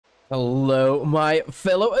Hello, my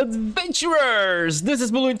fellow adventurers! This is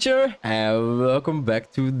Mloentje, and welcome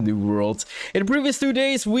back to New World. In the previous 2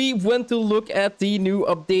 days, we went to look at the new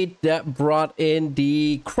update that brought in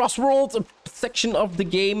the Crossworld section of the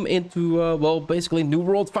game into, well, basically New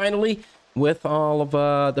World finally, with all of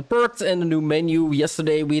the perks and the new menu.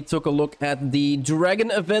 Yesterday, we took a look at the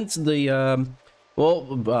Dragon event, the, what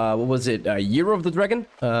was it? Year of the Dragon,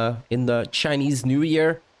 in the Chinese New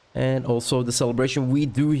Year. And also the celebration we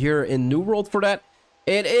do here in New World for that.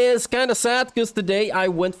 It is kind of sad because today I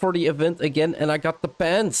went for the event again and I got the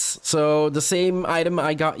pants. So the same item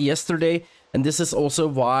I got yesterday. And this is also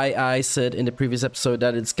why I said in the previous episode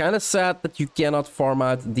that it's kind of sad that you cannot farm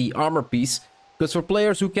out the armor piece. Because for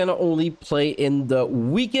players who can only play in the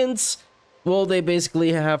weekends, well, they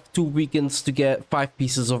basically have 2 weekends to get 5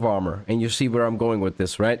 pieces of armor. And you see where I'm going with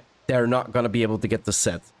this, right? They're not going to be able to get the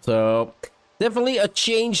set. So definitely a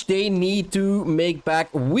change they need to make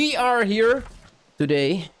back. We are here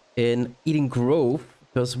today in Eden Grove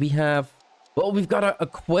because we have, well, we've got a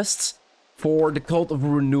quest for the Cult of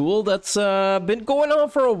Renewal that's been going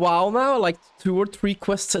on for a while now, like 2 or 3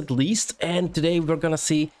 quests at least. And today we're gonna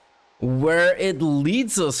see where it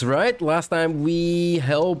leads us, right? Last time we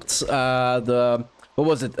helped what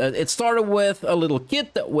was it? It started with a little kid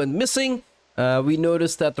that went missing. We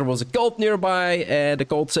noticed that there was a cult nearby, and the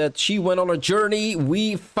cult said she went on a journey.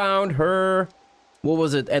 We found her, what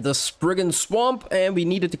was it, at the Spriggan Swamp, and we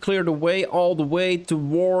needed to clear the way all the way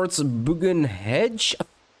towards Buggen Hedge, I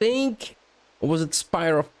think. Or was it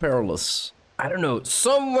Spire of Perilous? I don't know.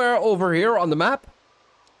 Somewhere over here on the map.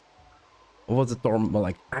 Or was it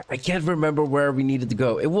like I can't remember where we needed to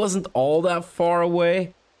go. It wasn't all that far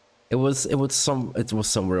away. It was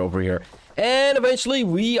somewhere over here. And eventually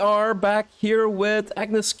we are back here with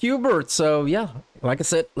Agnes Kubert. So yeah, like I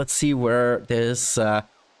said, let's see where this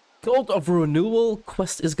Cult of Renewal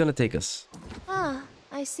quest is gonna take us. Ah,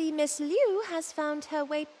 I see Miss Liu has found her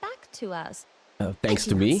way back to us. Thanks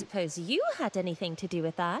to me. I suppose you had anything to do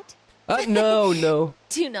with that? No.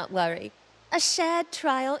 Do not worry. A shared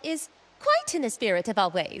trial is quite in the spirit of our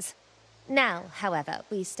ways. Now, however,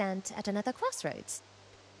 we stand at another crossroads.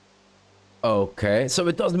 Okay, so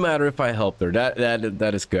it doesn't matter if I helped her.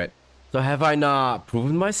 That is good. So have I not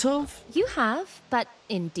proven myself? You have, but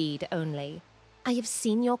indeed only. I have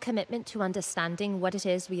seen your commitment to understanding what it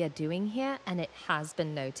is we are doing here, and it has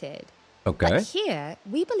been noted. Okay. But here,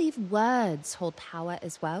 we believe words hold power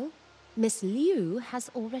as well. Miss Liu has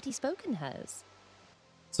already spoken hers.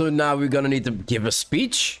 So now we're gonna need to give a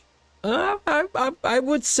speech? I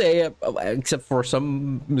would say, except for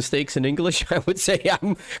some mistakes in English, I would say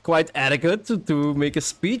I'm quite adequate to make a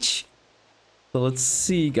speech. So let's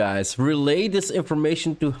see, guys. Relay this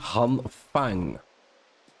information to Han Fang.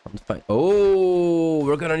 Oh,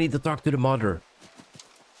 we're gonna need to talk to the mother.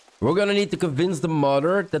 We're gonna need to convince the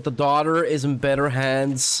mother that the daughter is in better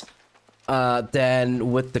hands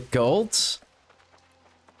than with the cult.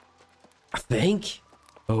 I think.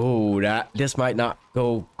 Oh, this might not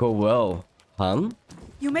go well, Han.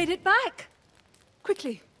 You made it back.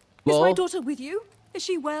 Quickly. Well, is my daughter with you? Is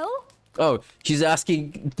she well? Oh, she's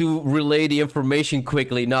asking to relay the information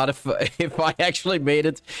quickly, not if I actually made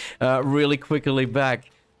it really quickly back.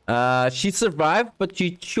 She survived, but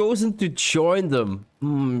she chosen to join them.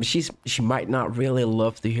 She might not really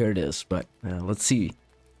love to hear this, but let's see.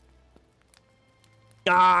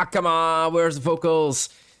 Ah, come on, where's the vocals?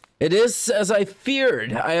 It is as I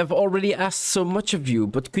feared. I have already asked so much of you,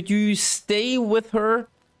 but could you stay with her?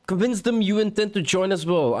 Convince them you intend to join as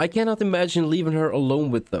well. I cannot imagine leaving her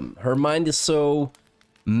alone with them. Her mind is so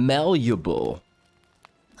malleable.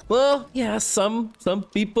 Well, yeah, some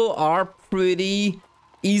people are pretty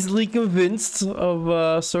easily convinced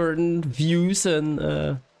of certain views, and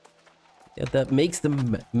yeah, that makes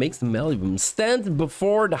them malleable. Stand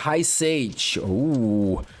before the High Sage.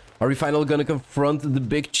 Oh. Are we finally gonna confront the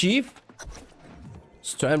big chief?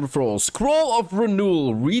 Stand before Scroll of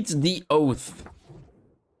Renewal. Read the oath.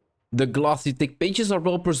 The glossy thick pages are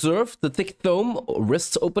well preserved. The thick tome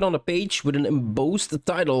rests open on a page with an embossed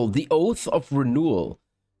title. The Oath of Renewal.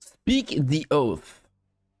 Speak the oath.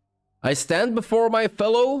 I stand before my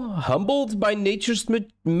fellow, humbled by nature's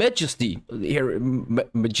majesty. Here,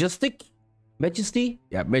 majestic? Majesty?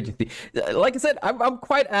 Yeah, majesty. Like I said, I'm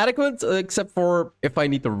quite adequate, except for if I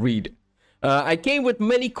need to read. I came with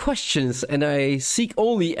many questions, and I seek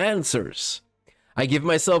only answers. I give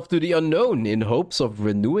myself to the unknown in hopes of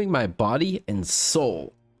renewing my body and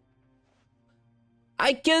soul.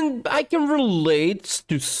 I can relate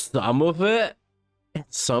to some of it,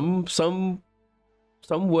 some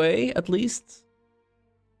way at least.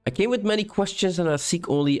 I came with many questions, and I seek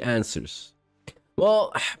only answers.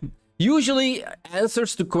 Well, Usually,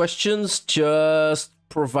 answers to questions just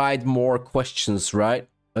provide more questions, right?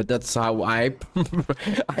 That's how I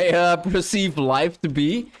I perceive life to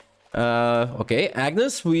be. Okay,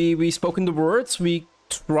 Agnes, we spoken the words. We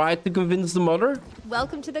tried to convince the mother.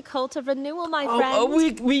 Welcome to the Cult of Renewal, my Oh,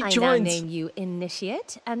 friend. we joined. I now name you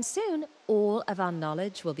Initiate, and soon all of our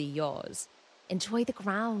knowledge will be yours. Enjoy the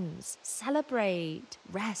grounds, celebrate,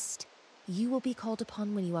 rest. You will be called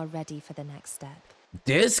upon when you are ready for the next step.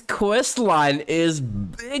 This quest line is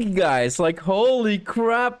big, guys. Like, holy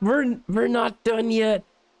crap, we're not done yet.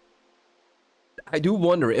 I do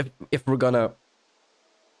wonder if we're gonna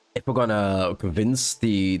convince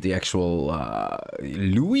the actual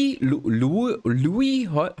Louis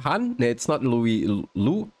Han. No, it's not Louis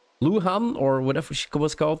Lu Han or whatever she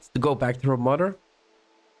was called, to go back to her mother.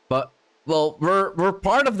 But well, we're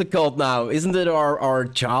part of the cult now, isn't it? Our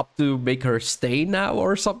job to make her stay now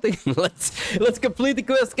or something? let's complete the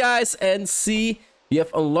quest, guys, and see. You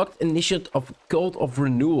have unlocked Initiate of Cult of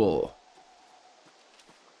Renewal.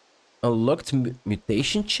 Unlocked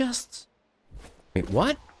mutation chests? Wait,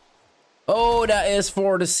 what? Oh, that is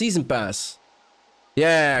for the season pass.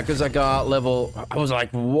 Yeah, because I got level. I was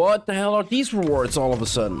like, what the hell are these rewards all of a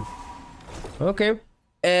sudden? Okay,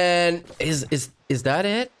 and is that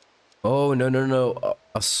it? Oh, no.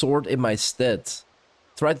 A sword in my stead.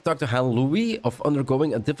 Try to talk to Han Louis of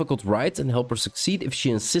undergoing a difficult rite and help her succeed if she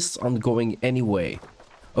insists on going anyway.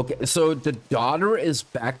 Okay, so the daughter is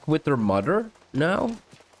back with her mother now.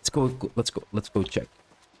 Let's go check.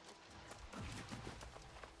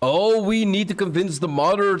 Oh, we need to convince the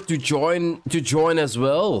mother to join as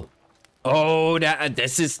well. Oh,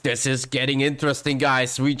 this is getting interesting,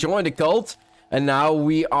 guys. We joined the cult. And now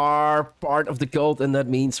we are part of the cult, and that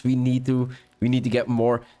means we need to get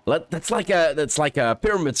more. That's like a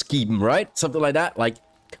pyramid scheme, right? Something like that. Like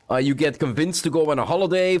you get convinced to go on a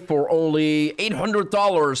holiday for only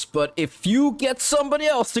 $800, but if you get somebody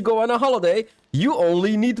else to go on a holiday, you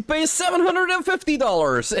only need to pay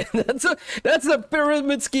 $750. And that's a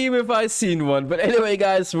pyramid scheme if I've seen one. But anyway,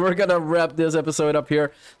 guys, we're gonna wrap this episode up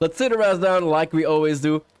here. Let's sit our ass down like we always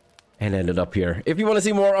do. And end it up here. If you want to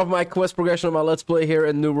see more of my quest progression on my Let's Play here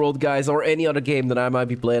in New World, guys, or any other game that I might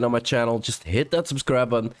be playing on my channel, just hit that subscribe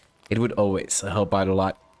button. It would always help out a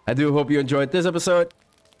lot. I do hope you enjoyed this episode,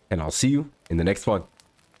 and I'll see you in the next one.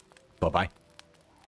 Bye-bye.